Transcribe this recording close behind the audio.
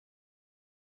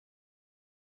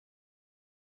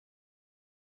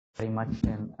very much.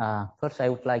 And first, I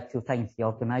would like to thank the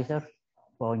organizers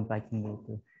for inviting me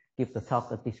to give the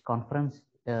talk at this conference.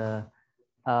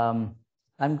 I'm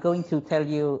going to tell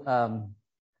you a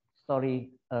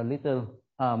little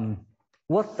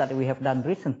work that we have done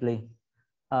recently.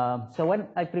 So when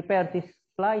I prepared this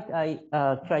slide, I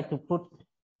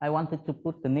wanted to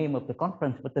put the name of the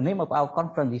conference, but the name of our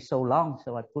conference is so long,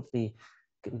 so I put the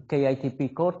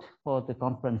KITP code for the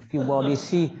conference, Q-body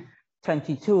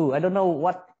C22. I don't know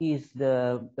what is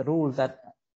the rule that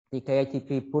the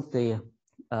KITP put the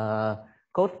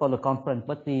code for the conference,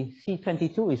 but the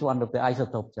C22 is one of the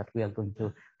isotopes that we are going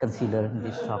to consider in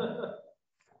this talk.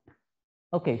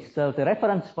 Okay, so the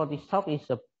reference for this talk is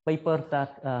a paper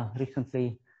that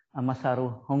recently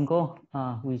Masaru Hongo,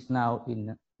 who is now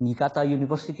in Niigata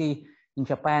University in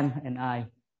Japan, and I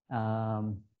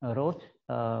wrote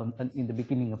in the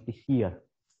beginning of this year.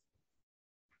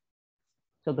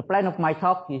 So the plan of my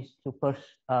talk is to first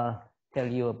tell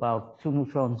you about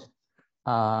two-neutron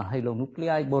halo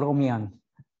nuclei, Borromean,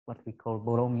 what we call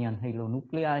Borromean halo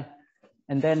nuclei,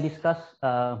 and then discuss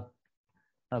a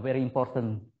very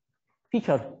important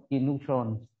feature in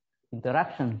neutron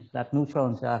interactions, that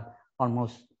neutrons are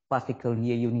almost particle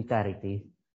near unitarity.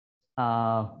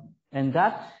 And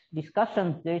that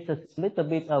discussion, there is a little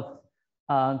bit of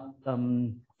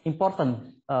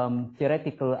important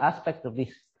theoretical aspect of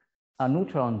these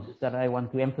neutrons that I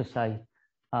want to emphasize,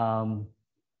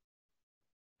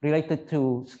 related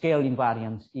to scale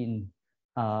invariance in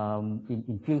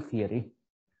field theory.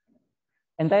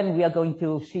 And then we are going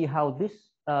to see how this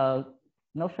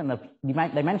notion of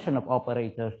dimension of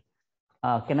operators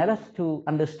can help us to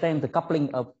understand the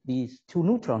coupling of these two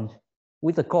neutrons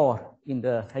with the core in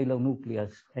the halo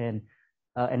nucleus, and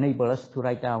enable us to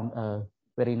write down a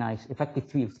very nice effective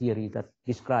field theory that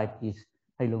describes these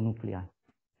halo nuclei.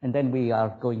 And then we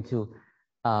are going to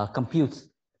compute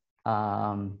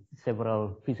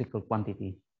several physical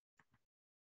quantities.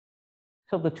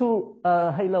 So the two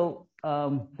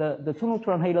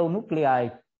two-neutron halo nuclei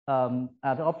are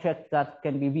the objects that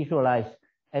can be visualized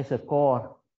as a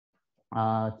core.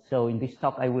 So in this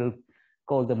talk, I will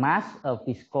call the mass of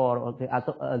this core, or the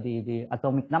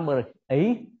atomic number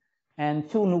A, and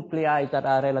two nuclei that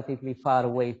are relatively far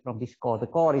away from this core. The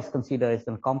core is considered as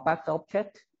a compact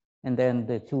object, and then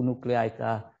the two nuclei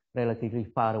are relatively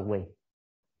far away.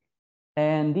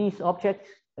 And these objects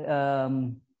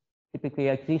typically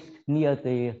exist near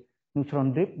the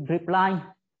neutron drip line.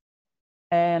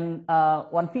 And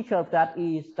one feature of that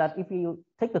is that if you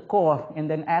take the core and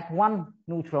then add one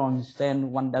neutrons,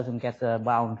 then one doesn't get a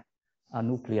bound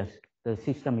nucleus. The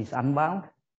system is unbound.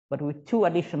 But with two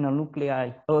additional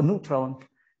nuclei or neutrons,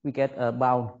 we get a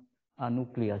bound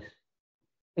nucleus.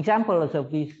 Examples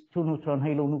of these two neutron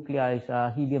halo nuclei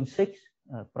are helium-6,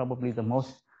 probably the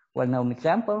most well-known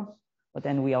example. But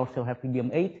then we also have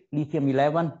helium-8,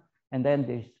 lithium-11, and then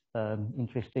there's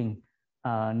interesting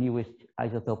newest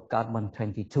isotope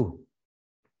carbon-22.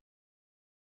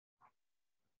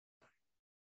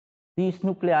 These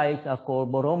nuclei are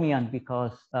called Borromean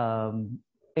because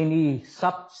any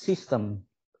subsystem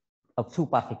of two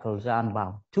particles are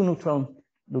unbound. Two neutrons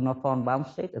do not form bound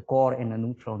state. A core and a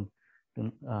neutron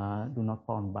do not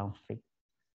form bound state.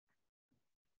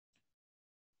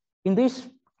 In this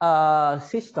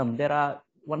system,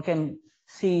 one can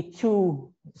see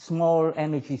two small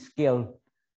energy scales.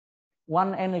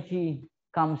 One energy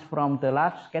comes from the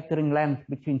large scattering length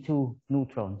between two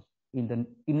neutrons. In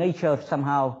nature,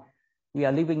 somehow, we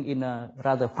are living in a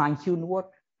rather fine-tuned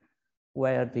world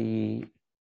where the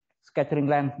scattering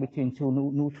length between two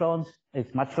neutrons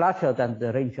is much larger than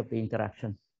the range of the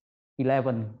interaction,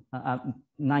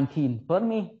 19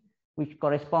 Fermi, which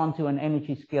corresponds to an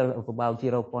energy scale of about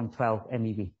 0.12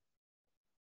 MeV.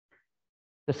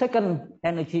 The second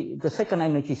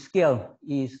energy scale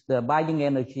is the binding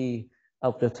energy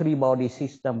of the three-body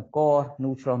system core,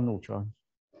 neutron, neutron,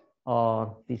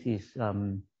 or this is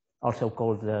also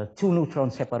called the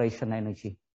two-neutron separation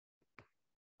energy.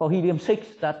 For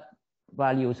helium-6, that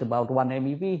value is about 1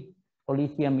 MeV. For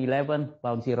lithium-11,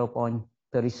 about 0.37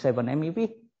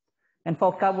 MeV. And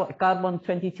for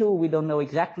carbon-22, we don't know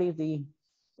exactly the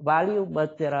value,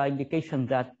 but there are indications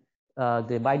that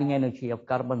the binding energy of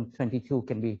carbon-22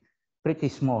 can be pretty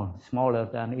small, smaller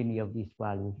than any of these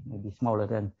values, maybe smaller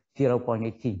than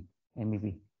 0.18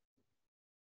 MeV.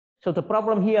 So the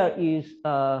problem here is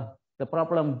the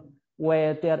problem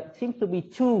where there seems to be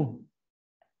two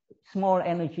small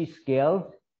energy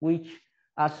scales, which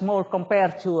are small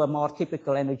compared to a more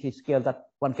typical energy scale that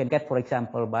one can get, for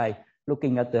example, by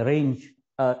looking at the range,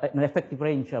 an effective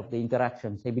range of the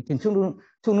interaction. Say between two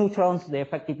neutrons, the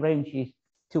effective range is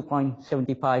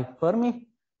 2.75 Fermi.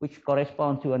 which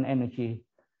correspond to an energy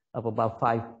of about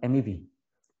 5 MeV.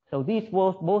 So these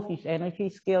both these energy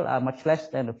scale are much less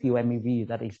than a few MeV.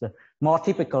 That is the more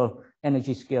typical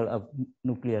energy scale of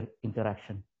nuclear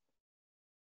interaction.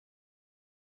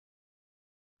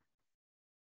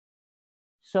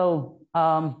 So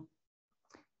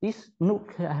these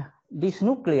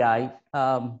nuclei,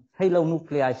 halo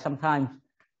nuclei, sometimes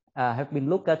have been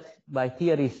looked at by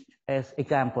theorists as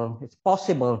example. It's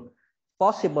possible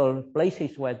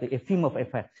places where the Efimov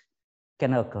effect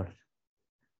can occur.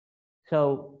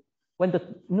 So when the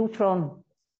neutron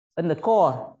in the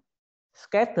core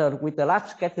scatter with a large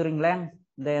scattering length,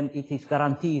 then it is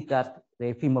guaranteed that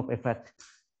the Efimov effect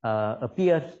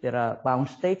appears. There are bound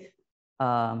states.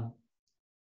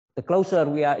 The closer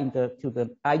we are to the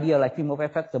ideal Efimov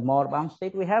effect, the more bound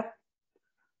state we have.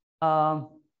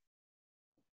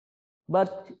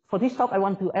 But for this talk, I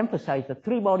want to emphasize that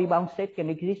three-body bound state can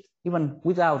exist even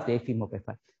without the Efimov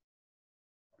effect.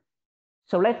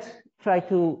 So let's try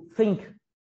to think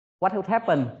what would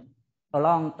happen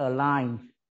along a line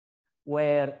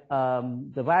where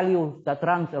the value that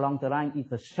runs along the line is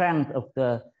the strength of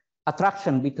the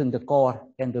attraction between the core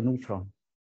and the neutron.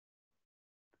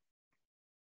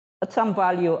 At some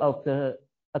value of the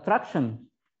attraction,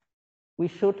 we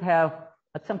should have,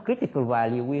 at some critical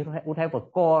value, we would have a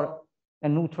core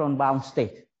and neutron bound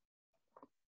state,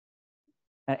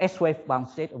 an S-wave bound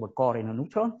state of a core and a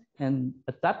neutron. And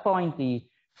at that point, the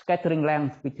scattering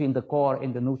length between the core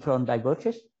and the neutron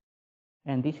diverges.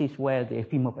 And this is where the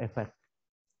Efimov effect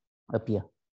appears.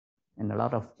 And a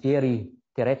lot of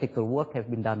theoretical work has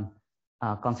been done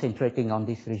concentrating on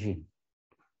this regime.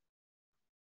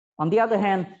 On the other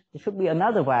hand, there should be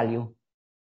another value,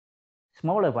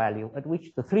 smaller value, at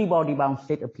which the three-body bound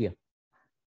state appears.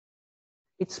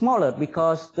 It's smaller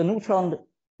because the neutron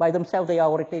by themselves, they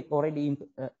already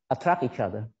attract each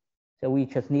other. So we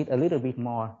just need a little bit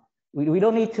more. We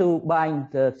don't need to bind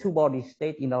the two-body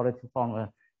state in order to form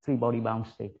a three-body bound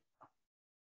state.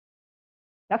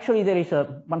 Actually,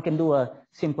 one can do a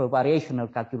simple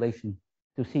variational calculation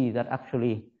to see that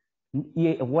actually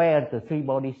where the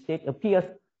three-body state appears,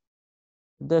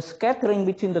 the scattering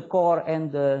between the core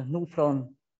and the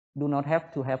neutron do not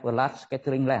have to have a large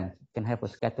scattering length. It can have a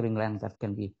scattering length that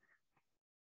can be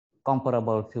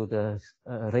comparable to the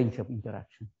range of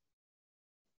interaction.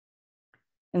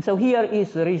 And so here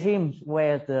is the regimes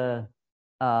where the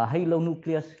halo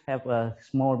nucleus have a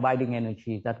small binding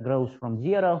energy that grows from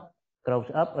 0, grows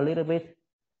up a little bit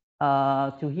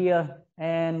to here.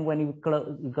 And when you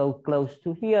go close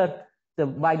to here, the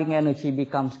binding energy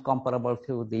becomes comparable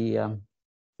to the,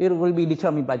 it will be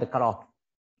determined by the cutoff.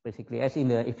 Basically, as in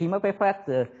the Efimov effect,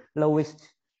 the lowest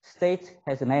state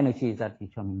has an energy that's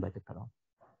determined by the cutoff.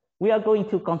 We are going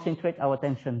to concentrate our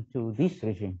attention to this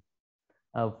regime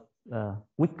of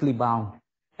weakly bound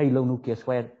halo nucleus,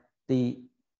 where the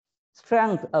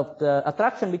strength of the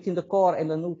attraction between the core and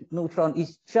the neutron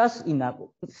is just enough,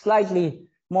 slightly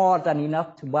more than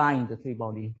enough to bind the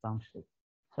three-body bound state.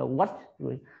 So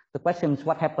the question is,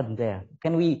 what happened there?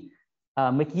 Can we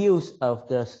make use of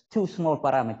the two small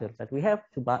parameters that we have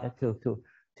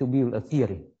to build a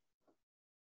theory?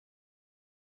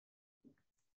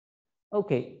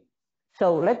 Okay,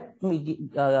 so let me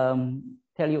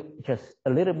tell you just a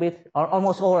little bit, or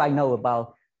almost all I know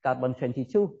about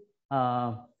carbon-22.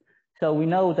 So we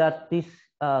know that this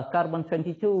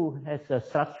carbon-22 has a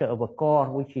structure of a core,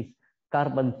 which is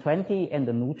carbon-20 and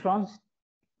the neutrons.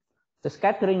 The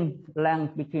scattering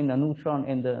length between the neutron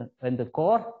and the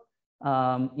core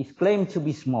is claimed to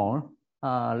be small,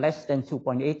 less than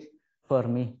 2.8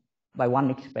 Fermi by one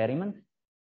experiment.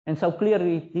 And so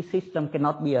clearly this system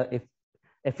cannot be a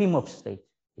Efimov state.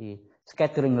 The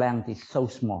scattering length is so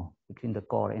small between the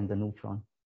core and the neutron.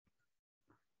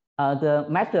 The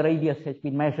matter radius has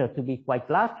been measured to be quite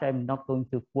large. I'm not going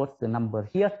to quote the number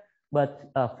here,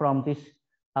 but from this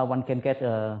one can get,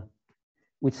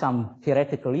 with some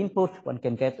theoretical input, one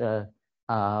can get a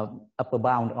upper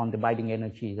bound on the binding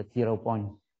energy, the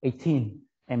 0.18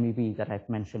 MeV that I've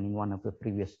mentioned in one of the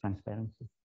previous transparencies.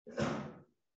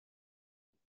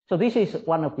 So this is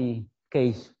one of the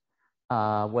cases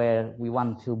where we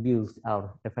want to build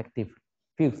our effective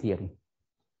field theory.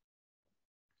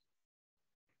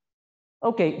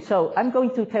 Okay, so I'm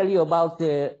going to tell you about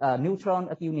the neutron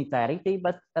at unitarity,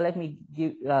 but let me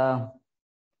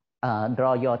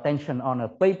draw your attention on a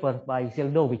paper by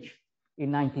Zeldovich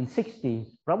in 1960,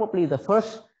 probably the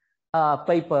first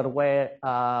paper where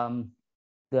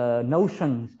the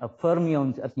notions of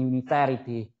fermions at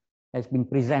unitarity has been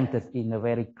presented in a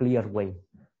very clear way.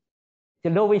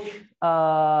 Zeldovich,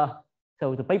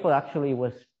 so the paper actually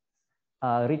was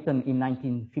written in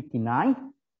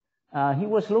 1959, he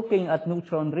was looking at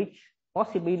neutron-rich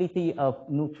possibility of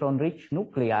neutron-rich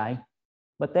nuclei,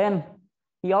 but then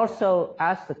he also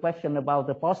asked the question about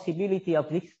the possibility of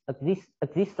this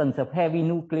existence of heavy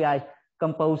nuclei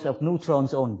composed of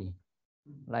neutrons only,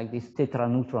 like this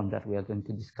tetraneutron that we are going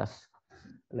to discuss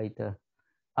later.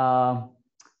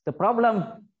 The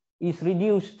problem is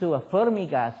reduced to a Fermi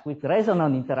gas with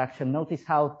resonant interaction. Notice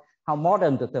how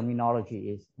modern the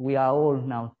terminology is. We are all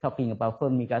now talking about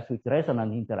Fermi gas with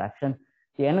resonant interaction.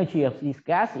 The energy of this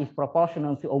gas is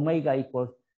proportional to omega equals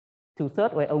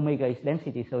 2/3, where omega is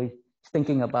density. So it's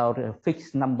thinking about a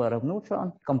fixed number of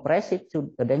neutrons, compress it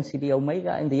to the density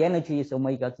omega, and the energy is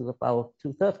omega to the power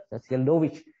 2/3. That's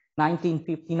Yeldovich,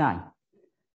 1959.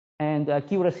 And the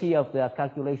accuracy of the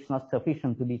calculation not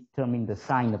sufficient to determine the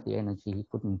sign of the energy. He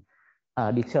couldn't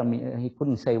he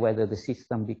couldn't say whether the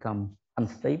system becomes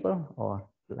unstable or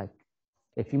like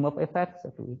Efimov effects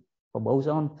for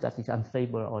boson that is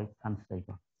unstable or it's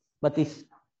unstable. But this,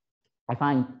 I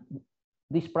find,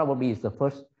 this probably is the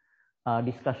first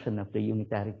discussion of the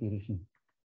unitarity regime.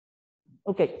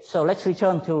 Okay, so let's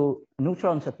return to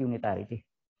neutrons of unitarity.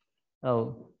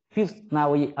 So first,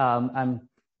 now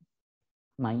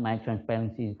my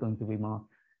transparency is going to be more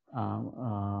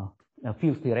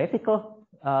field theoretical.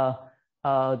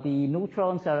 The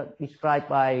neutrons are described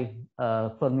by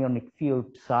fermionic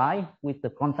field psi with the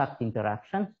contact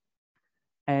interactions.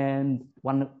 And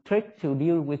one trick to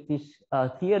deal with this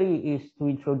theory is to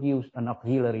introduce an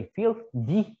auxiliary field,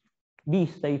 D. D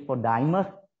stands for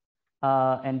dimer.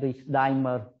 And this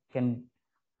dimer can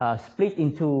split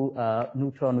into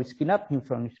neutron with spin up,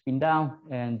 neutron with spin down.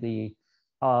 And we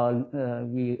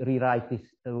rewrite this,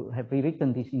 have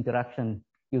rewritten this interaction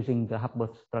using the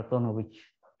Hubbard-Stratonovich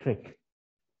trick.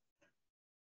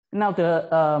 Now the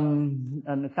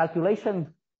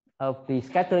calculation of the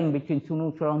scattering between two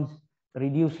neutrons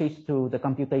reduces to the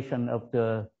computation of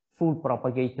the full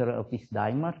propagator of this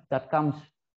dimer that comes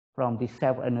from the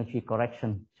self-energy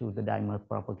correction to the dimer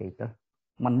propagator,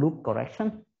 one loop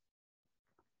correction.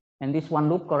 And this one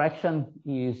loop correction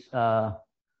is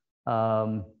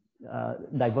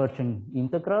divergent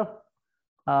integral,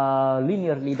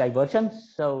 linearly divergent.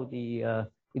 So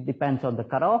it depends on the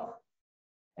cutoff,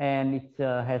 and it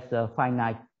has a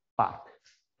finite part.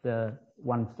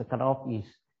 Once the cutoff is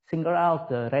singled out,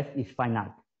 the rest is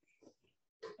finite.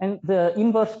 And the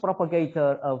inverse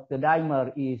propagator of the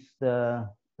dimer is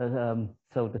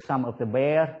so the sum of the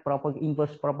bare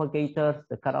inverse propagator,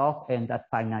 the cutoff, and that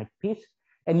finite piece.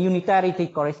 And unitarity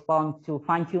corresponds to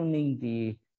fine-tuning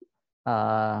the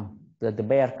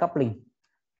bare coupling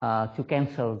to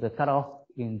cancel the cutoff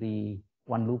in the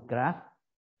one loop graph.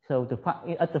 So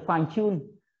at the fine-tune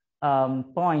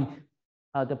point,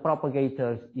 the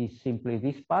propagator is simply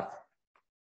this part.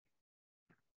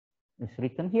 It's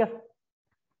written here.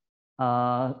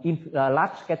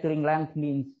 Large scattering length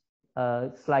means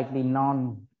slightly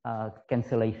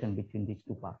non-cancellation between these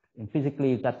two parts. And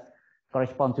physically, that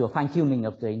corresponds to a fine-tuning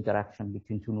of the interaction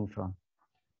between two neutrons.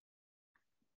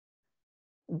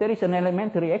 There is an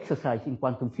elementary exercise in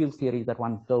quantum field theory that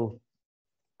one goes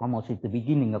almost at the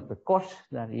beginning of the course.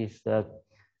 That is the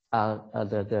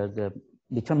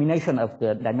determination of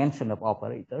the dimension of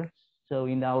operators. So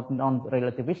in our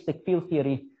non-relativistic field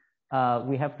theory,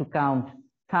 we have to count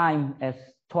time as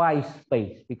twice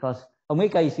space because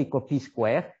omega is equal to p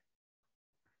squared.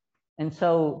 And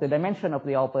so the dimension of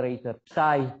the operator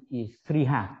psi is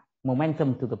 3/2,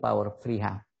 momentum to the power of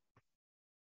 3/2.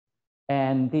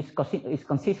 And this is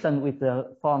consistent with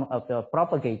the form of the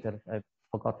propagator. I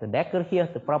forgot the decker here,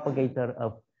 the propagator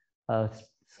of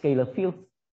scalar field,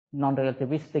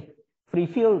 non-relativistic free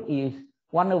field is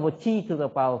 1/t to the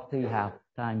power of 3/2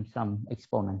 times some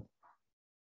exponent.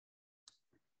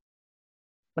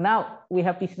 But now we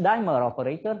have this dimer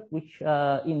operator, which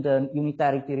in the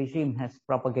unitarity regime has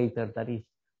propagator that is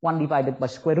 1 divided by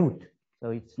square root.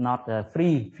 So it's not a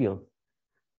free field.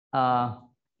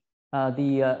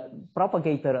 The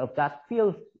propagator of that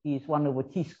field is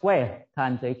 1/t squared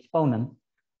times the exponent.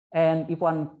 And if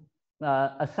one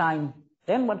assign,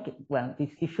 then well,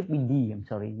 this should be D, I'm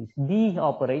sorry. This D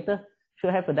operator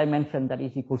should have a dimension that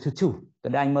is equal to 2. The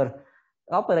dimer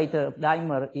operator of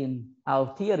dimer in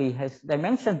our theory has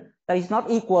dimension that is not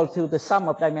equal to the sum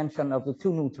of dimension of the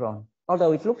two neutrons.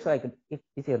 Although it looks like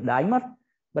it's a dimer,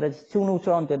 but it's two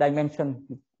neutrons, the dimension,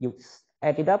 you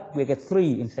add it up, we get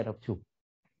 3 instead of 2.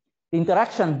 The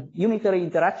interaction, unitary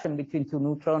interaction between two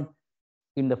neutrons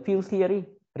in the field theory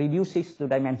reduces the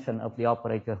dimension of the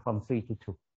operator from 3 to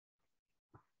 2.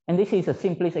 And this is a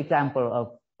simplest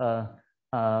example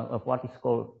of what is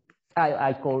called,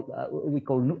 we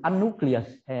call a nucleus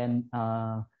and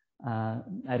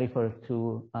I refer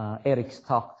to Eric's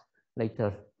talk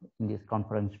later in this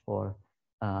conference for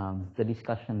the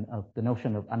discussion of the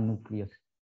notion of unnucleus.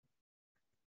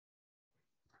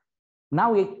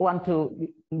 Now we want to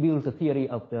build the theory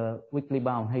of the weakly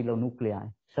bound halo nuclei.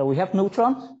 So we have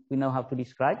neutrons, we know how to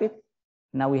describe it.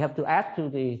 Now we have to add to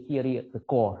the theory of the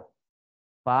core.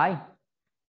 Phi,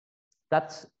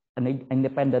 that's an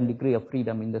independent degree of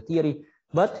freedom in the theory,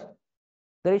 but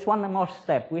there is one more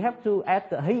step. We have to add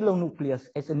the halo nucleus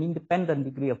as an independent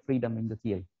degree of freedom in the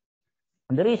theory.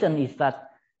 And the reason is that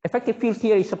effective field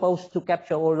theory is supposed to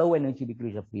capture all low energy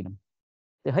degrees of freedom.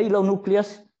 The halo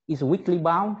nucleus is weakly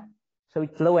bound, so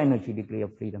it's low energy degree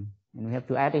of freedom. And we have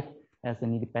to add it as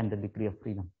an independent degree of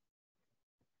freedom.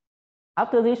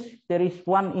 After this, there is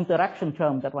one interaction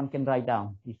term that one can write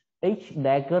down. It's H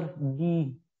dagger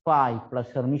D phi plus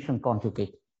Hermitian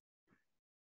conjugate.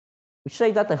 We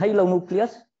say that the halo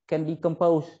nucleus can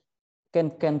decompose,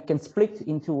 can split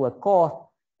into a core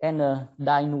and a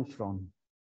dineutron.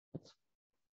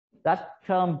 That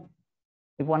term,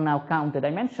 if one now count the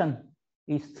dimension,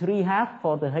 is 3½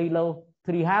 for the halo,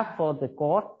 3½ for the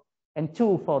core, and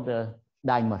 2 for the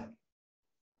dimer.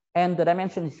 And the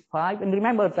dimension is 5. And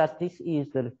remember that this is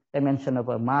the dimension of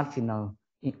a marginal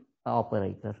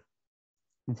operator.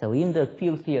 And so in the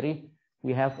field theory,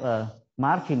 we have a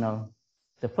marginal.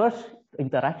 The first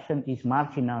interaction is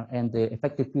marginal, and the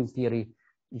effective field theory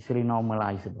is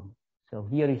renormalizable. So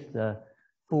here is the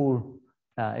full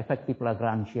effective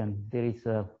Lagrangian. There is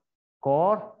a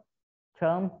core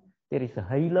term, there is a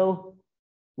halo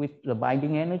with the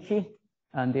binding energy,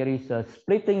 and there is a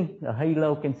splitting. The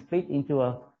halo can split into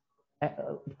a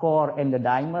core and the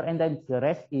dimer, and then the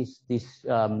rest is this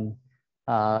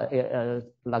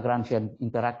Lagrangian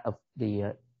interact of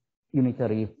the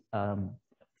unitary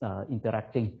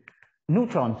interacting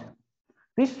neutrons.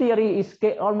 This theory is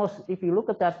almost, if you look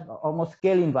at that, almost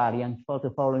scale invariant for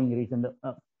the following reason.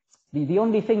 The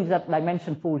only things that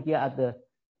dimension full here are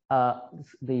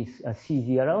the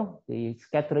C0, the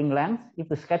scattering length. If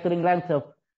the scattering length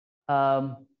of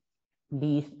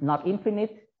these not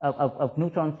infinite, of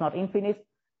neutrons not infinite,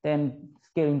 then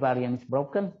scale invariant is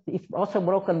broken. It's also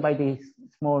broken by the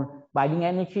small binding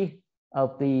energy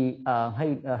of the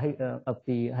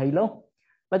halo.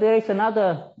 But there is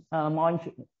another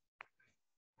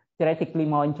theoretically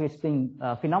more interesting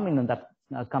phenomenon that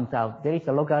comes out. There is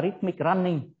a logarithmic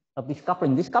running of this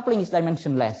coupling. This coupling is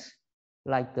dimensionless,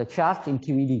 like the charge in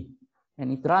QED,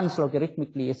 and it runs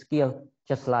logarithmically a scale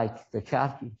just like the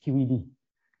charge in QED.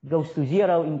 It goes to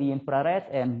 0 in the infrared,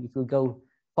 and if you go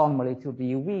formally to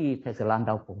the UV, it has a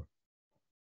Landau pole.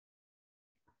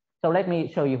 So let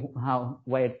me show you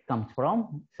where it comes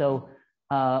from. So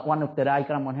one of the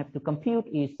diagram one have to compute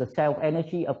is the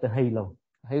self-energy of the halo.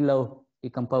 Halo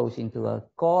decomposed into a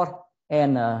core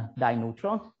and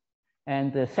dineutrons.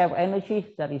 And the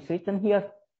self-energy that is written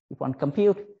here, if one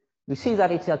compute, we see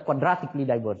that it's a quadratically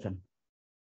divergent.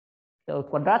 So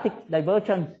quadratic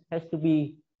divergence has to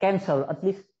be cancelled, at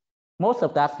least most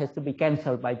of that has to be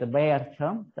cancelled by the bare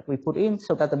term that we put in,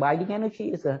 so that the binding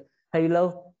energy is a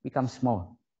halo becomes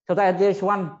small. So that there's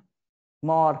one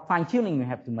more fine-tuning we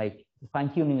have to make, the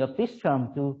fine-tuning of this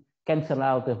term to cancel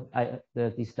out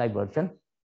this divergence.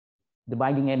 The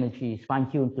binding energy is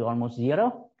fine-tuned to almost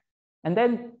 0. And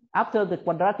then after the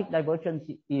quadratic divergence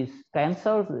is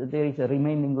cancelled, there is a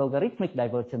remaining logarithmic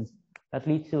divergence that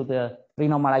leads to the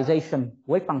renormalization,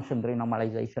 wave function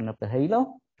renormalization of the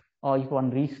halo. Or if one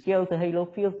rescale the halo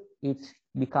field, it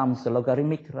becomes a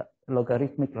logarithmic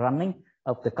running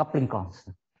of the coupling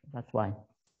constant. That's why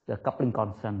the coupling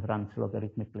constant runs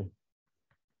logarithmically.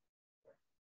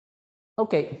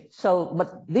 Okay, so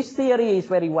but this theory is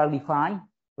very well defined.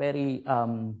 Very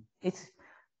it's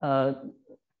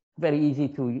very easy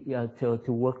to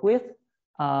work with.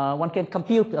 One can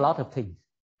compute a lot of things.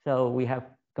 So we have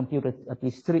computed at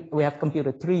least three. We have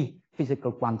computed 3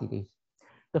 physical quantities.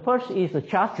 The first is the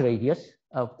charge radius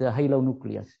of the halo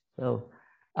nucleus. So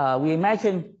we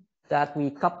imagine that we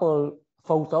couple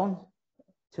photons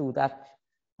to that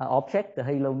object, the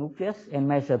halo nucleus, and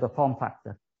measure the form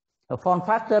factor. The form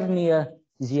factor near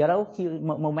 0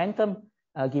 momentum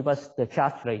give us the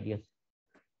charge radius.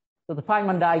 So the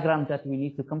Feynman diagram that we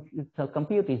need to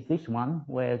compute is this one,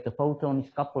 where the photon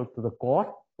is coupled to the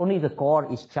core. Only the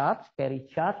core is charged, carries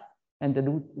charge, and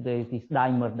this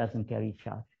dimer doesn't carry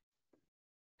charge.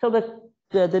 So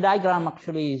the diagram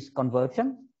actually is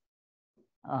convergent.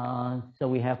 So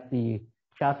we have the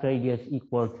charge radius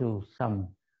equal to some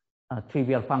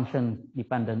trivial function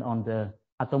dependent on the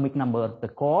atomic number of the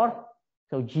core.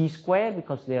 So G squared,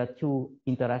 because there are 2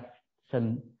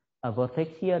 interaction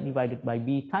vertex here, divided by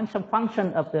B times some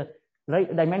function of the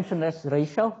dimensionless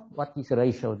ratio. What is a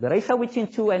ratio? The ratio between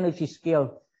two energy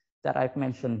scales that I've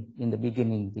mentioned in the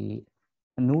beginning, the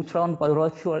neutron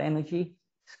virtual energy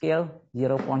scale,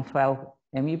 0.12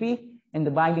 MeV, and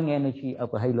the binding energy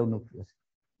of a halo nucleus.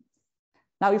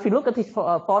 Now, if you look at this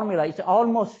formula, it's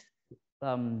almost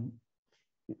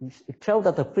it shows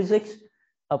that the physics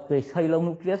of this halo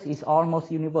nucleus is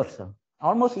almost universal.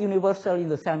 Almost universal in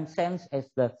the same sense as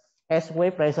the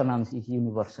S-wave resonance is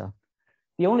universal.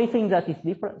 The only thing that is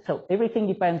different, so everything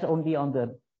depends only on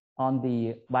the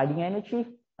binding energy,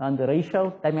 on the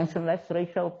ratio, dimensionless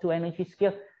ratio of two energy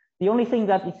scale. The only thing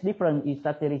that is different is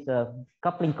that there is a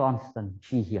coupling constant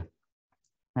G here.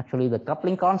 Actually, the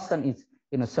coupling constant is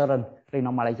in a certain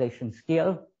renormalization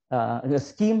scale,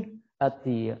 scheme at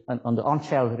the on the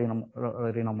on-shell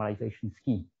renormalization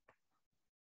scheme.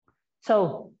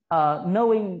 So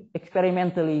knowing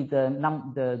experimentally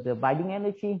the binding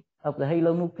energy of the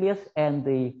halo nucleus and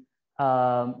the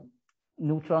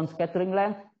neutron scattering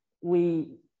length,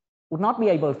 we would not be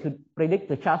able to predict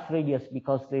the charge radius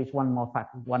because there is one more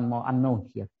factor, one more unknown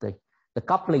here, the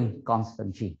coupling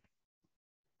constant G.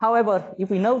 However, if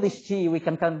we know this G, we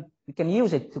can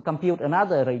use it to compute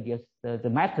another radius, the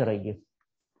matter radius.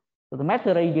 So the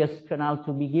matter radius turn out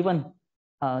to be given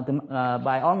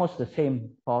by almost the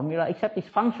same formula, except this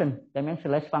function,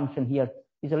 dimensionless function here,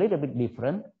 is a little bit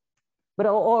different. But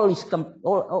all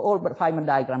Feynman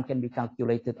diagram can be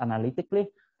calculated analytically.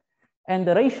 And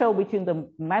the ratio between the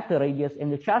matter radius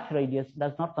and the charge radius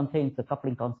does not contain the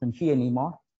coupling constant G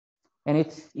anymore. And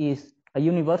it is a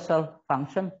universal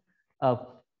function of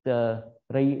the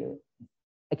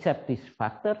except this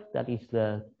factor, that is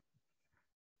the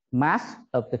mass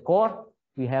of the core.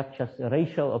 We have just a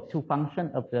ratio of two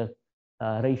functions of the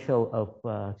ratio of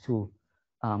two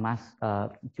mass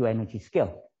to energy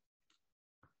scale.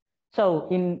 So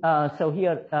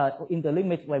here in the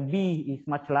limit where B is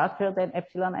much larger than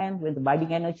epsilon n, with the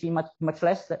binding energy much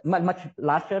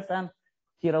larger than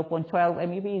 0.12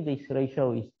 MeV, this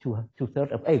ratio is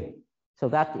two-thirds of A. So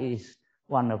that is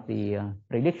one of the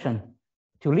prediction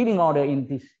to leading order in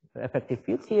this effective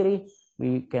field theory.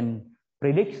 We can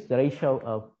predict the ratio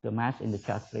of the mass in the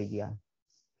charge radii.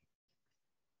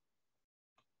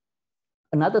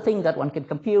 Another thing that one can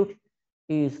compute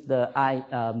is the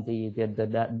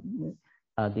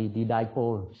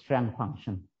dipole strength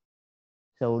function.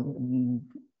 So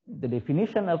the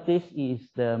definition of this is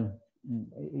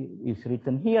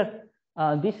written here.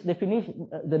 This definition,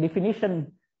 the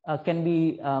definition can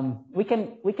be we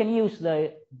can use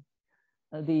the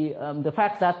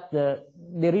fact that the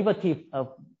derivative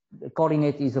of the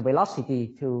coordinate is a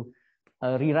velocity to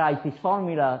rewrite this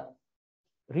formula,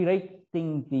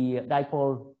 rewriting the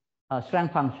dipole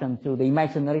strength function to the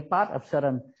imaginary part of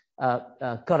certain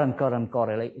current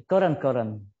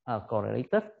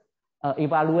correlator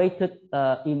evaluated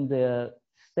in the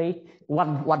state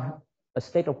a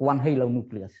state of one halo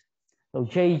nucleus. So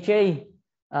JJ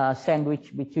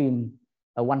sandwiched between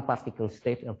a one particle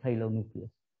state of halo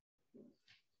nucleus.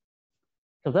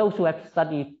 So those who have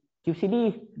studied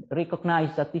QCD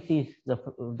recognize that this is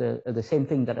the same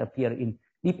thing that appear in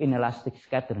deep inelastic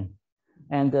scattering,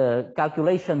 and the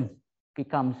calculation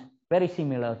becomes very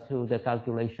similar to the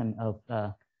calculation of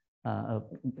the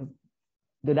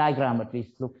diagram. At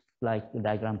least looks like the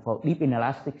diagram for deep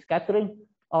inelastic scattering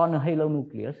on a halo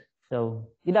nucleus. So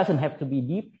it doesn't have to be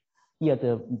deep. Here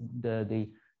the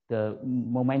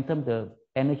momentum, the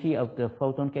energy of the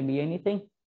photon can be anything.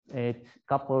 It's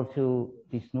coupled to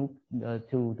this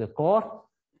to the core,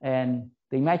 and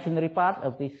the imaginary part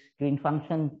of this green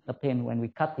function obtained when we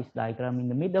cut this diagram in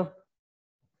the middle.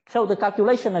 So the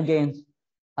calculation again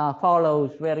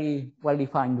follows very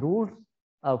well-defined rules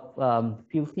of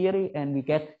field theory, and we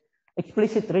get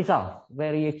explicit results,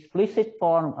 very explicit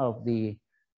form of the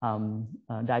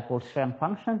dipole strength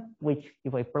function, which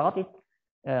if I plot it,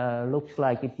 looks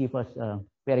like it gives us a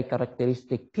very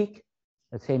characteristic peak,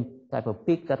 the same type of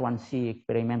peak that one see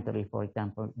experimentally, for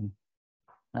example, in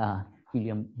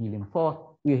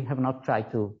helium-4. We have not tried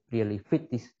to really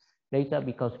fit this data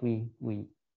because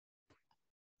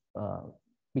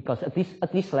because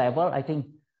at this level, I think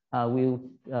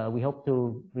we hope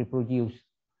to reproduce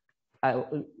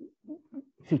the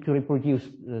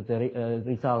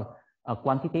result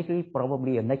quantitatively.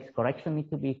 Probably a next correction needs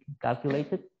to be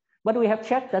calculated, but we have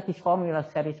checked that this formula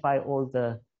satisfies all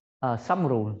the sum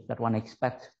rules that one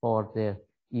expects for the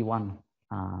E1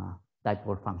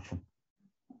 dipole function.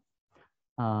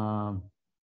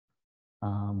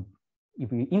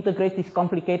 If we integrate this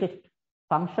complicated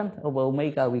function over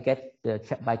omega, we get the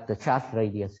charge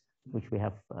radius, which we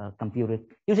have computed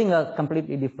using a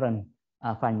completely different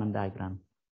Feynman diagram.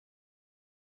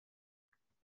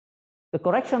 The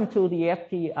correction to the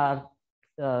FT are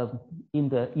in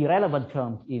the irrelevant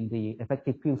terms in the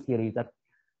effective field theory, that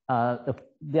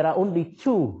there are only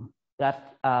two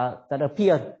that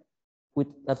appear with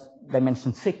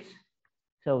dimension 6.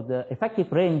 So the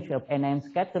effective range of NN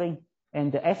scattering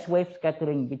and the S-wave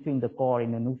scattering between the core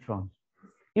and the neutrons.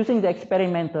 Using the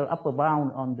experimental upper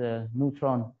bound on the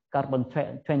neutron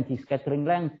carbon-20 scattering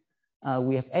length,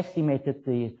 we have estimated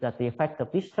that the effect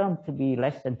of this term to be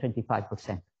less than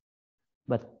 25%.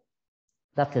 But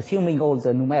that's assuming all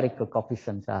the numerical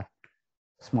coefficients are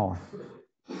small.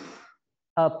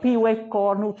 P-wave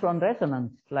core neutron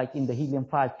resonance, like in the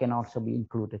helium-5, can also be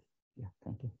included. Yeah,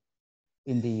 thank you.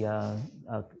 In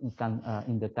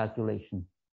the calculation.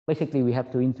 Basically, we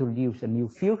have to introduce a new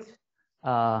field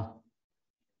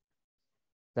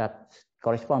that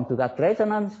correspond to that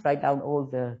resonance, write down all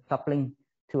the coupling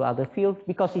to other fields.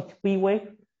 Because it's P-wave,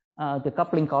 the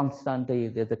coupling constant,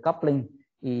 the coupling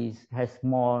is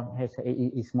more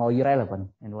irrelevant,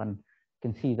 and one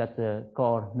can see that the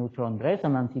core neutron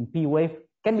resonance in P-wave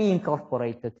can be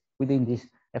incorporated within this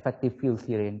effective field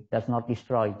theory and does not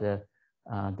destroy the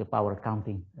power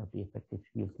counting of the effective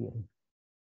field theory.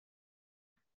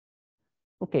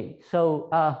 Okay, so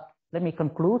let me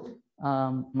conclude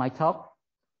my talk.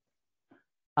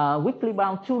 Weakly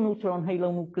bound two-neutron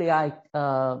halo nuclei,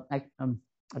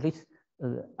 at least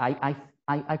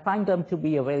I find them to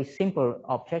be a very simple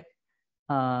object,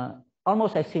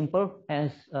 almost as simple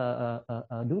as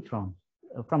neutrons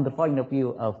from the point of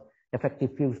view of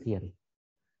effective field theory.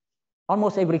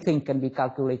 Almost everything can be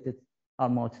calculated.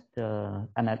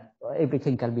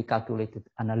 Everything can be calculated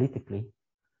analytically.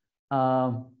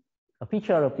 A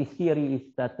feature of this theory is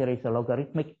that there is a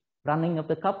logarithmic running of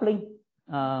the coupling.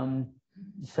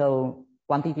 So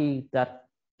quantity that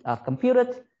are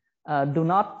computed do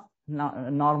not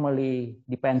normally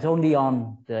depends only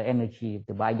on the energy,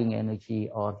 the binding energy,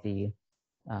 or the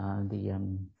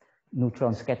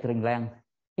neutron scattering length.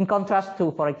 In contrast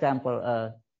to, for example,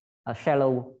 a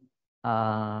shallow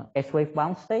S-wave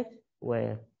bound state,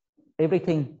 where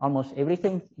almost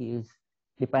everything is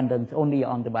dependent only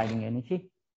on the binding energy.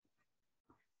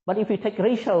 But if you take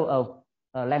ratio of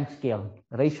length scale,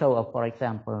 ratio of, for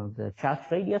example, the charge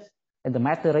radius and the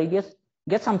matter radius,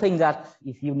 get something that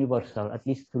is universal, at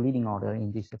least to leading order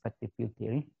in this effective field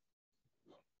theory.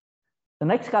 The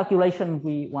next calculation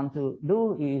we want to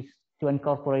do is to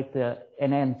incorporate the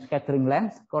NN scattering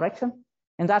length correction,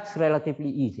 and that's relatively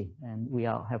easy. And we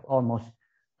have almost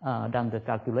done the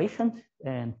calculations.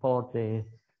 And for the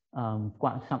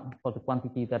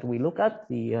quantity that we look at,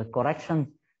 the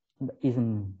correction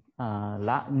isn't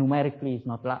numerically is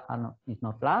not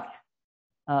large.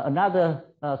 Another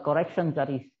correction that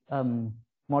is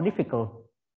more difficult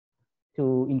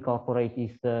to incorporate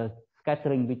is the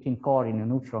scattering between core and a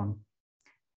neutron.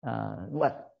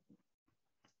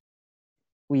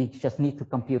 We just need to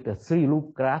compute a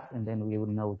 3-loop graph, and then we will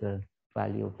know the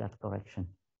value of that correction.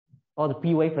 Or the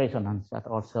P-wave resonance that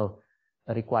also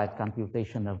required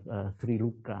computation of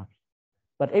 3-loop graphs.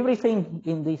 But everything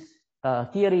in this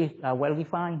theory are well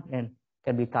defined and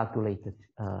can be calculated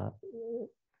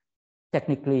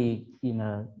technically in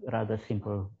a rather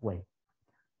simple way.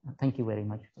 Thank you very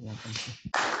much for your attention.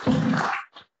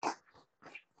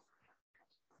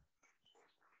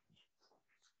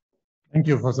 Thank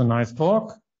you for the nice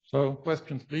talk. So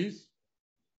questions, please.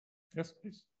 Yes,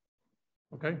 please.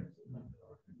 Okay.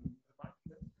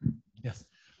 Yes.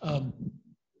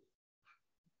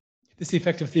 This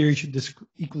effective theory should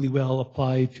equally well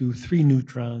apply to 3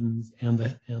 neutrons and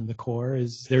the core.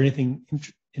 Is there anything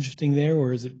interesting there,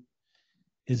 or is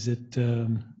the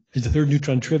third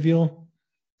neutron trivial?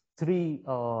 3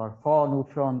 or 4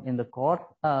 neutron in the core,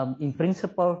 in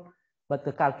principle, but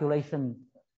the calculation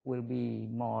will be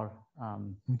more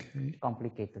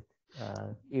complicated.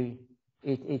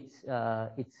 It's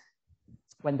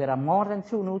when there are more than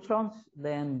 2 neutrons,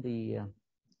 then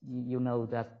you know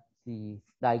that the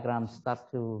diagrams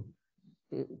start to,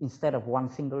 instead of one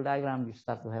single diagram, you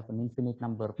start to have an infinite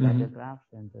number of ladder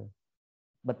graphs, and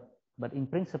but in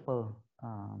principle.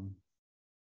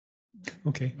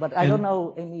 Okay. But I don't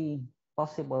know any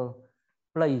possible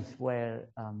place where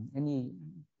any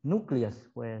nucleus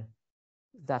where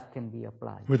that can be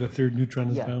applied. Where the third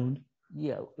neutron is found?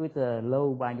 Yeah, with a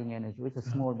low binding energy, with a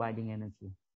small binding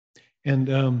energy. And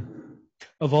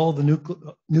of all the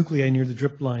nuclei near the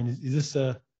drip line, is this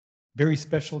a very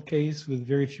special case with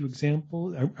very few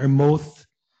examples? Are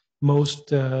most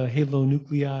halo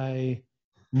nuclei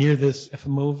near this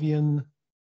Efimovian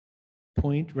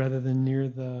point rather than near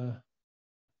the?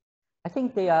 I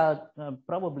think they are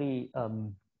probably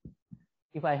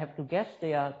if I have to guess,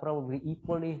 they are probably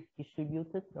equally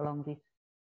distributed along this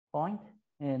point,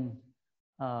 and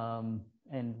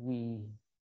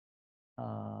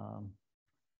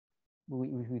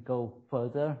we go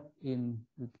further in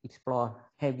explore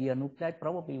heavier nuclei,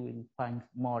 probably we'll find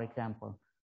more examples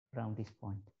around this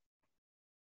point.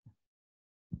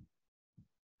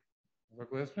 Other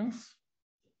questions?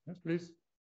 Yes, please.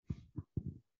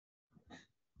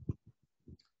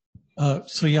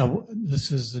 So yeah,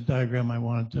 this is the diagram I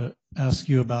wanted to ask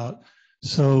you about.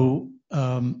 So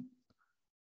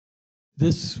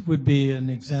this would be an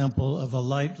example of a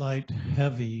light,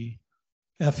 heavy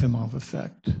Efimov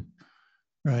effect,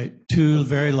 right? Two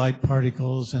very light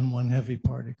particles and one heavy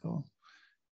particle,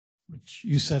 which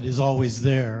you said is always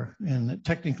there. And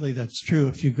technically that's true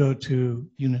if you go to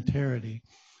unitarity.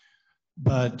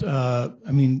 But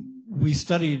I mean, we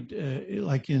studied,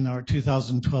 like in our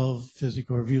 2012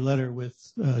 physical review letter with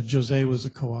Jose was a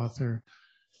co-author,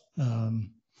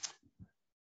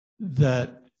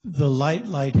 that the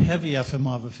light, heavy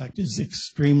Efimov effect is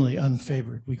extremely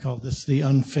unfavored. We call this the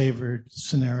unfavored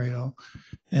scenario.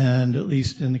 And at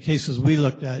least in the cases we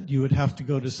looked at, you would have to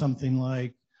go to something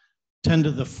like 10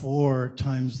 to the 4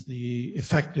 times the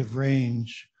effective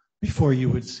range before you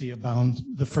would see a bound,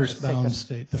 the first bound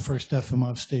state, the first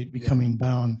Efimov state becoming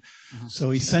bound.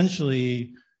 So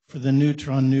essentially, for the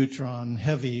neutron-neutron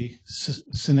heavy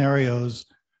scenarios,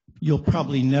 you'll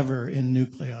probably never in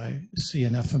nuclei see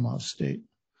an Efimov state.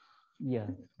 Yeah,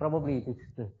 probably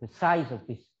the size of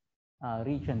this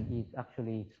region is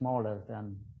actually smaller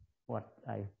than what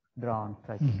I've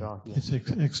tried to draw here. It's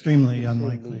extremely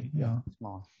unlikely, yeah.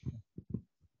 Small.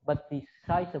 But the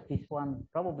size of this one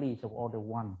probably is of order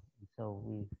 1. So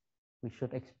we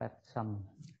should expect some.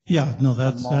 Yeah, no,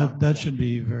 that should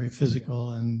be very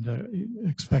physical and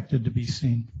expected to be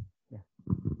seen. Yeah.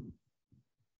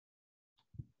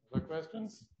 Other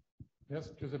questions? Yes,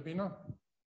 Giuseppina?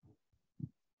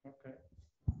 Okay.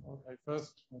 Okay,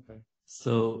 first. Okay.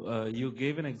 So you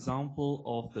gave an example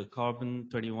of the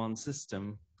carbon-21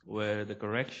 system where the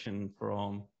correction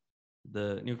from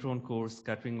the neutron core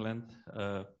scattering length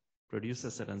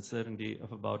produces an uncertainty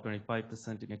of about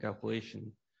 25% in your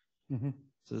calculation.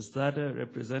 So is that a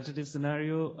representative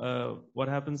scenario? What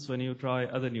happens when you try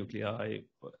other nuclei?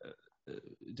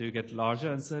 Do you get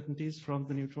larger uncertainties from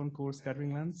the neutron core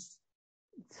scattering lengths?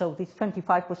 So this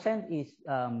 25% is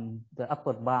the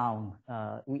upper bound.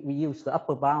 We use the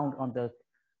upper bound on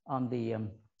the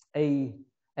A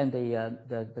and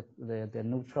the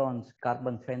neutrons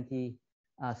carbon-20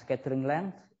 scattering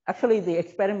length. Actually, the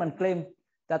experiment claimed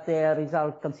that their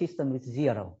result consistent with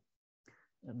 0.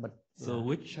 But so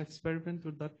which experiment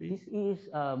would that be? This is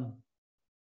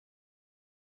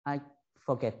I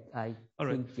forget. All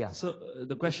right. think, yeah. So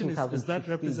the question is that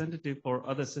representative for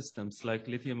other systems like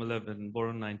lithium-11,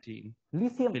 boron-19,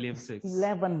 helium-6?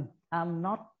 Lithium-11, I'm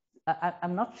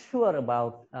not sure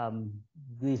about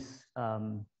this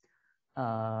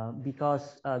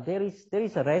because there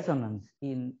is a resonance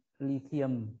in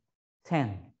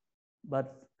lithium-10,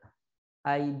 but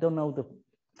I don't know the.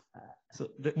 So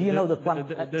do you know the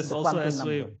quantum? There's also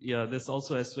S-wave. Yeah, there's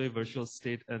also S-wave virtual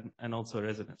state and also a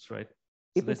resonance, right?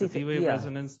 So there's a P-wave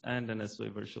resonance and an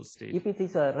S-wave virtual state. If it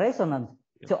is a resonance,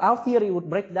 so our theory would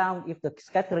break down if the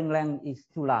scattering length is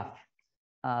too large,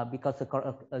 because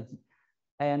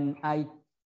and I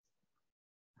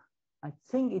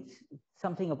think it's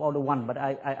something of order 1, but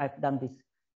I've done this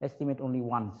estimate only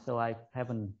once, so I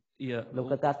haven't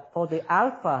looked at that. For the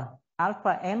alpha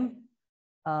n,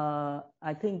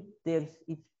 I think it's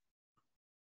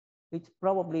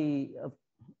probably.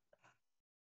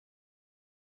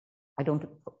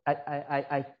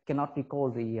 I cannot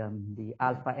recall the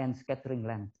alpha n scattering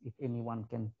length. If anyone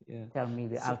can tell me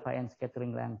the alpha n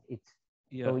scattering length, it's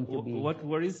going to be. What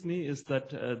worries me is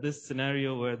that this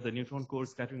scenario where the neutron core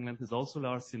scattering length is also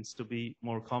large seems to be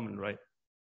more common, right?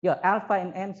 Yeah, alpha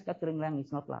and n scattering length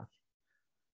is not large.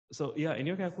 So yeah, in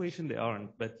your calculation they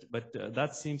aren't, but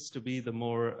that seems to be the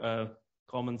more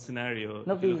common scenario.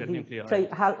 No, if you look at nuclei. say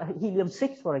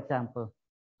helium-6, for example.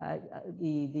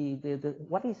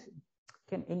 What is?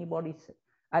 Can anybody say?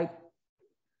 I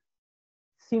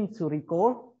seem to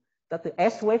recall that the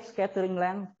S-wave scattering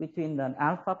length between an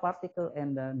alpha particle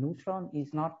and the neutron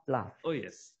is not large. Oh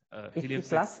yes,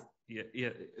 helium-6. Yeah.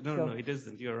 No, it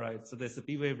isn't. You're right. So there's a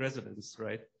P-wave resonance,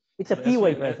 right? It's a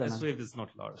P-wave resonance. S-wave is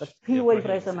not large. The P-wave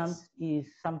resonance is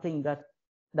something that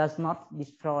does not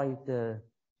destroy the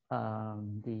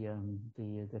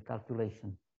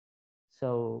calculation.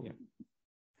 So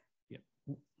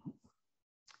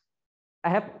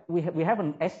we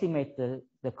haven't estimated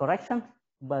the correction,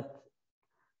 but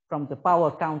from the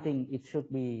power counting, it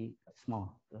should be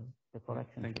small. The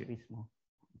correction should be small.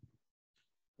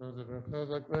 So there are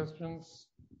further questions.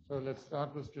 So let's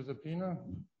start with Giuseppina.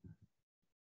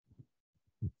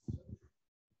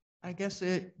 I guess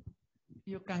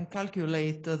you can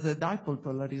calculate the dipole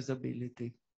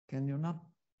polarizability, can you not?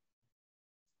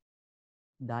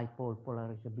 Dipole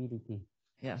polarizability.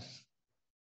 Yes.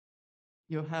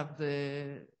 You have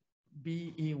the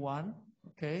BE1,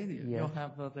 okay? You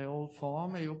have the old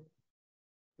form. You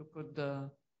could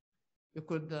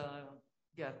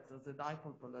get the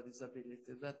dipole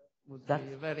polarizability. That would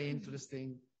be very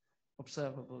interesting,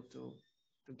 observable to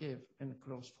give in a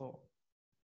closed form.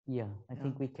 Yeah, I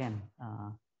think we can.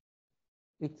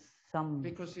 It's some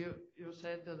because you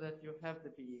said that you have the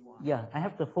BE1. Yeah, I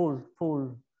have the full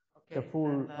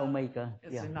omega.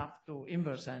 It's enough to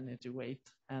inverse energy weight,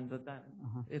 and then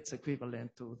it's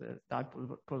equivalent to the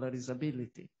dipole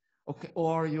polarizability. Okay,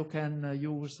 or you can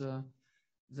use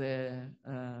the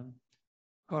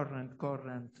current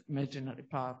imaginary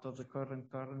part of the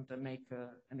current and make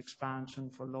an expansion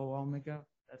for low omega.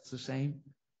 That's the same.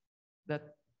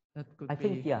 That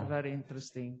could be very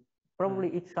interesting. Probably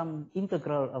it's some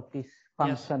integral of this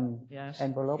function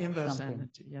envelope. Inverse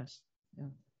energy, yes.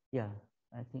 Yeah,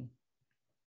 I think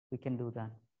we can do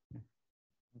that.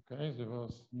 Okay, there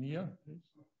was Nia, please.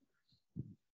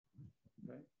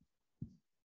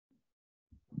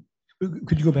 Okay.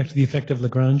 Could you go back to the effect of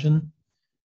Lagrangian?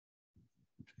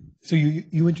 So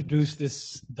you introduced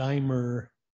this dimer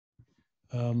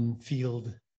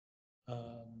field,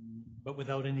 but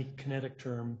without any kinetic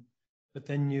term. But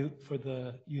then you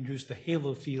introduced the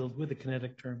halo field with a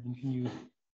kinetic term. And can you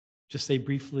just say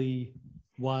briefly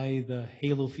why the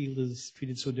halo field is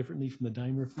treated so differently from the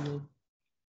dimer field?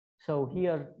 So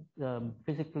here,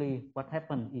 physically, what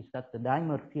happened is that the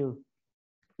dimer field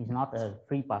is not a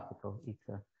free particle; it's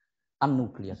a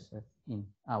unnucleus in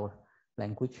our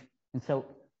language. And so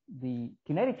the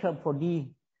kinetic term for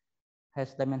D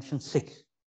has dimension 6,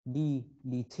 D,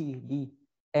 dt, D,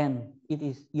 and it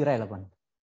is irrelevant.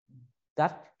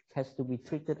 That has to be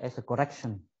treated as a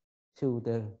correction to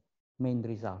the main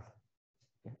result.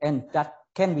 And that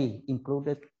can be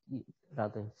included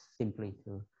rather simply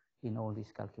in all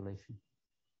these calculations.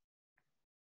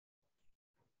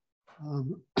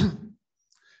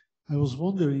 I was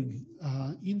wondering,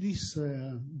 in this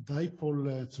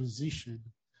dipole transition,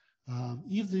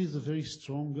 if there is a very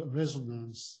strong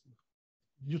resonance,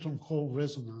 neutron core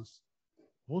resonance,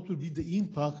 what will be the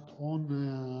impact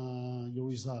on your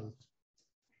result?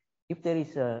 If there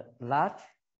is a large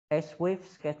S-wave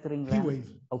scattering P-wave.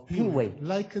 P-wave.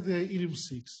 Like the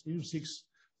helium-6. Helium-6,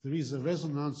 there is a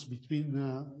resonance between,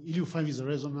 helium-5 is a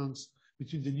resonance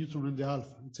between the neutron and the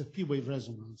alpha. It's a P-wave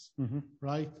resonance,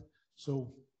 right?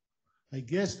 So I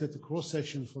guess that the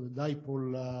cross-section for the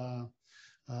dipole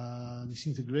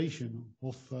disintegration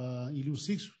of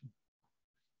helium-6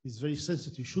 is very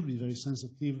sensitive, should be very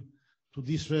sensitive to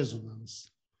this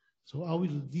resonance. So how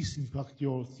will this impact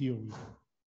your theory?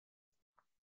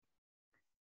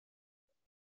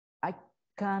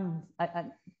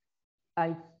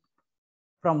 I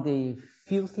from the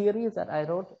field theory that I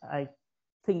wrote, I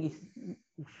think it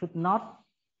should not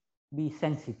be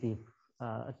sensitive,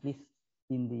 at least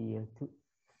in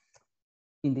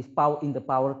the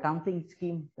power counting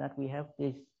scheme that we have.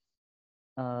 This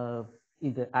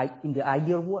in the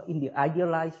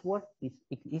idealized world, this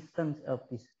existence of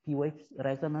this P-wave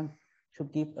resonance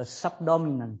should give a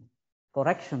subdominant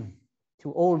correction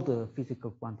to all the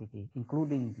physical quantity,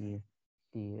 including this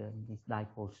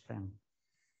dipole strand.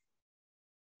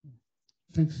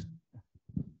 Thanks.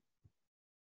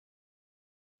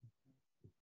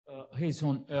 Hey,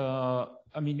 Son,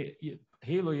 I mean,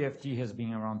 Halo EFT has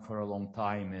been around for a long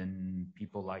time, and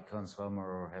people like Hans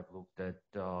Helmer have looked at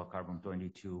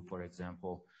carbon-22, for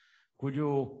example. Could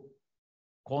you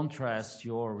contrast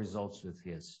your results with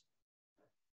his?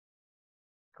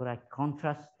 Could I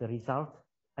contrast the result?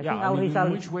 I think our result.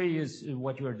 In which way is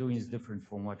what you are doing is different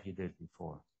from what he did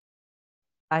before?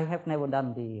 I have never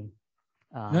done the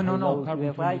no,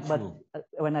 carbon-22. But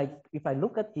if I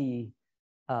look at the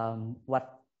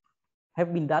what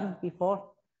have been done before,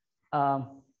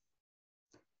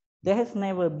 there has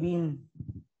never been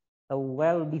a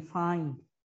well-defined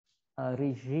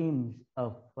regime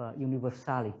of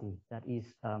universality. That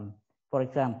is, for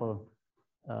example,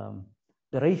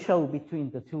 the ratio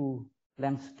between the two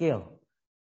length scale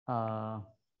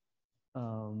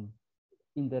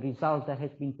in the result that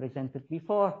has been presented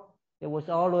before, there was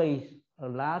always a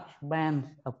large band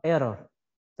of error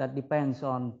that depends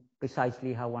on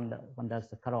precisely how one does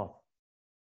the cutoff.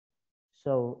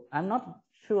 So I'm not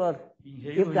sure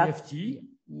if that EFT,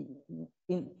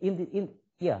 in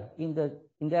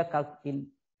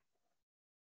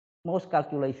most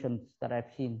calculations that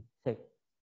I've seen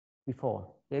before,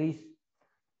 there is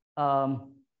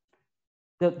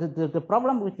the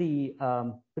problem with the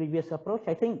previous approach,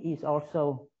 I think, is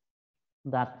also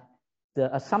that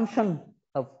the assumption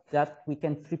of that we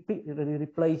can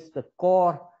replace the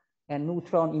core and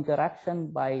neutron interaction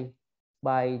by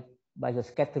the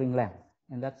scattering length,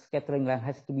 and that scattering length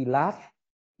has to be large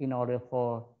in order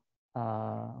for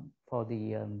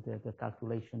the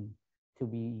calculation to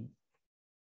be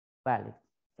valid.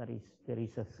 That is, there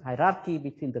is a hierarchy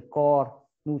between the core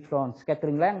neutron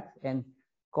scattering length and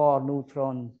core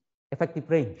neutron effective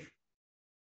range,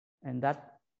 and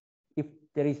that if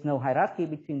there is no hierarchy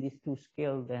between these two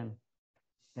scales, then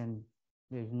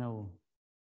there's no,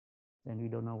 then we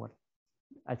don't know what.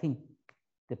 I think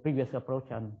the previous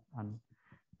approach are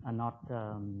not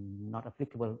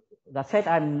applicable. That said,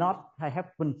 I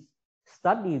haven't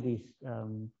studied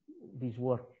this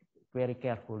work very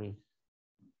carefully.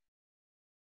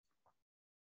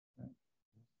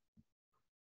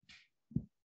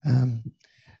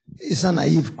 It's a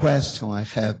naive question I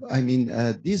have. I mean,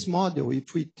 this model,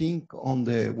 if we think on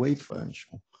the wave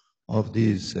function of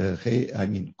this,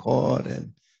 core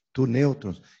and two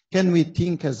neutrons, can we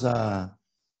think as a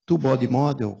two-body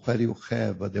model where you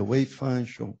have the wave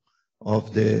function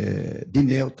of the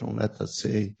neutron, let us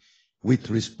say, with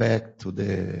respect to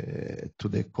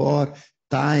the core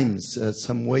times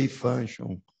some wave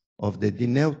function of the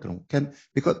neutron?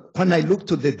 Because when I look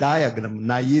to the diagram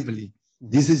naively,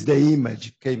 this is the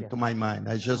image came to my mind.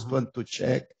 I just want to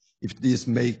check if this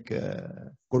make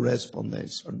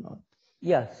correspondence or not.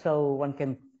 Yeah, so one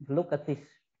can look at this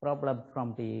problem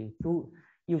from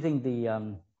using the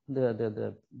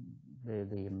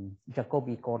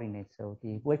Jacobi coordinates. So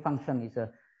the wave function is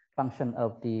a function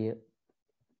of the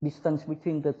distance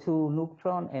between the two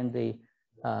neutrons and the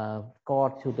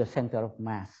core to the center of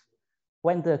mass.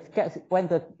 When the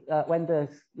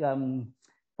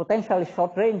potential is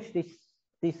short range, this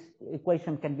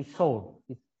equation can be solved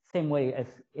the same way as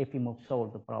Efimov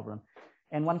solved the problem.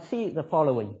 And one sees the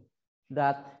following,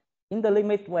 that in the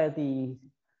limit where the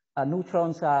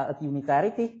neutrons are at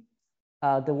unitarity,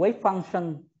 the wave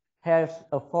function has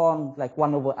a form like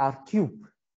 1 over r cubed,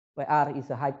 where r is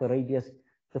a hyperradius,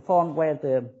 the form where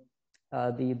the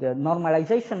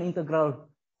normalization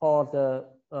integral for the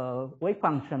wave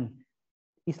function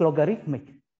is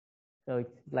logarithmic. So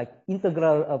it's like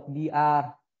integral of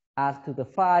dr r to the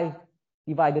 5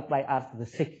 divided by r to the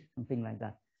 6, something like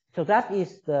that. So that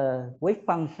is the wave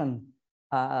function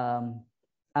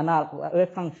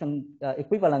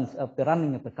equivalence of the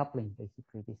running of the coupling,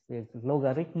 basically. This is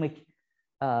logarithmic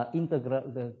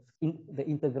integral, the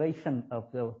integration of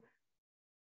the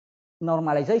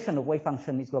normalization of wave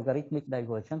function is logarithmic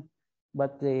divergent,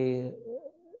 but the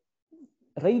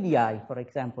radii, for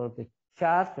example, the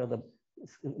charge or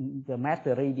the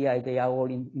matter radii, they are all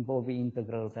involving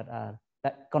integrals that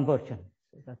convergent.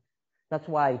 So that's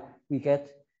why we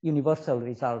get universal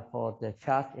result for the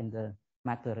charge and the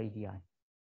matter radii.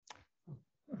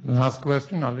 Last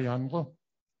question, Alejandro.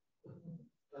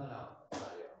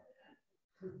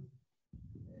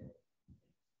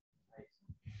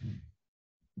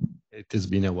 It has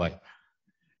been a while.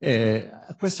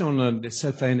 A question on the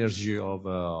self-energy of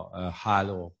a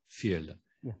halo field.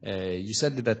 Yeah. You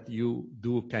said that you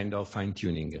do kind of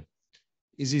fine-tuning.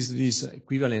 Is this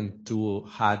equivalent to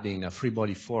adding a free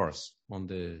body force on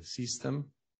the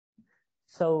system?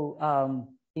 So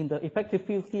in the effective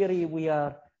field theory, we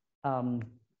are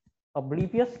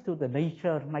oblivious to the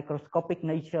nature, microscopic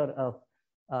nature of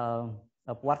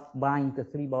what binds the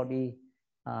three-body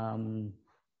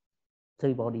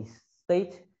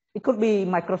state. It could be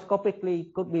microscopically,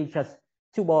 it could be just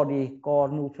two-body core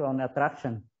neutron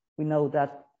attraction. We know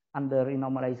that under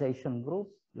renormalization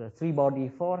groups, the three-body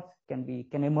force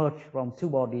can emerge from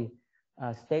two-body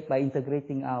state by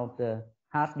integrating out the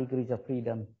half degrees of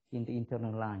freedom in the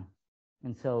internal line.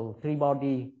 And so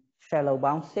three-body shallow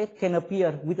bound state can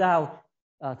appear without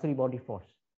three-body force.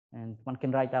 And one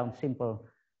can write down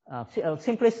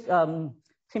simplest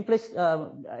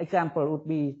example would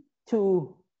be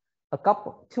two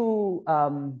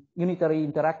unitary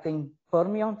interacting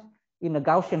fermions in a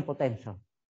Gaussian potential.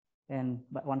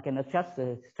 But one can adjust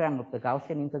the strength of the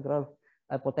Gaussian integral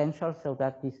potential so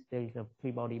that there is a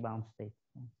three-body bound state.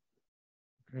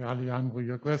 Okay, Alejandro,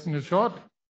 your question is short?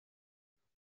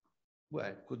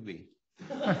 Well, could be.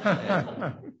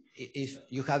 If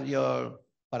you have your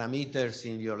parameters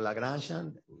in your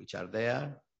Lagrangian, which are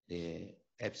there, the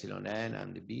epsilon n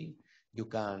and the b, you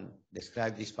can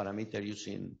describe this parameter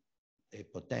using a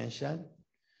potential,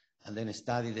 and then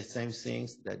study the same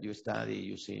things that you study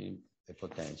using the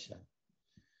potential.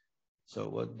 So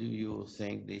what do you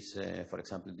think this, for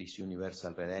example, these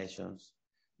universal relations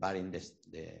varying the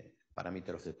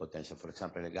parameter of the potential? For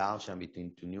example, the Gaussian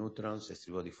between two neutrons, the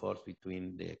three body force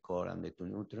between the core and the two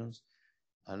neutrons,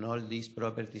 and all these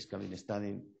properties can be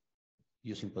studied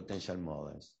using potential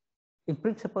models. In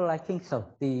principle, I think so.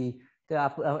 The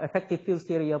effective field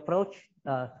theory approach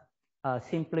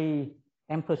simply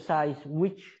emphasize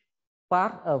which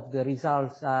part of the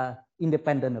results are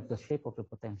independent of the shape of the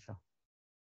potential.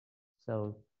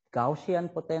 So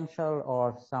Gaussian potential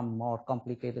or some more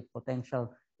complicated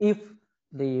potential, if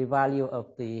the value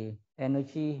of the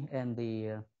energy and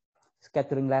the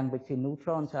scattering length between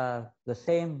neutrons are the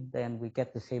same, then we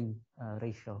get the same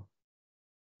ratio.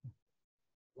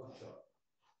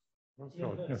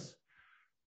 Yes.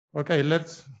 Okay,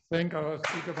 let's thank our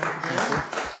speaker once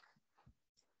again.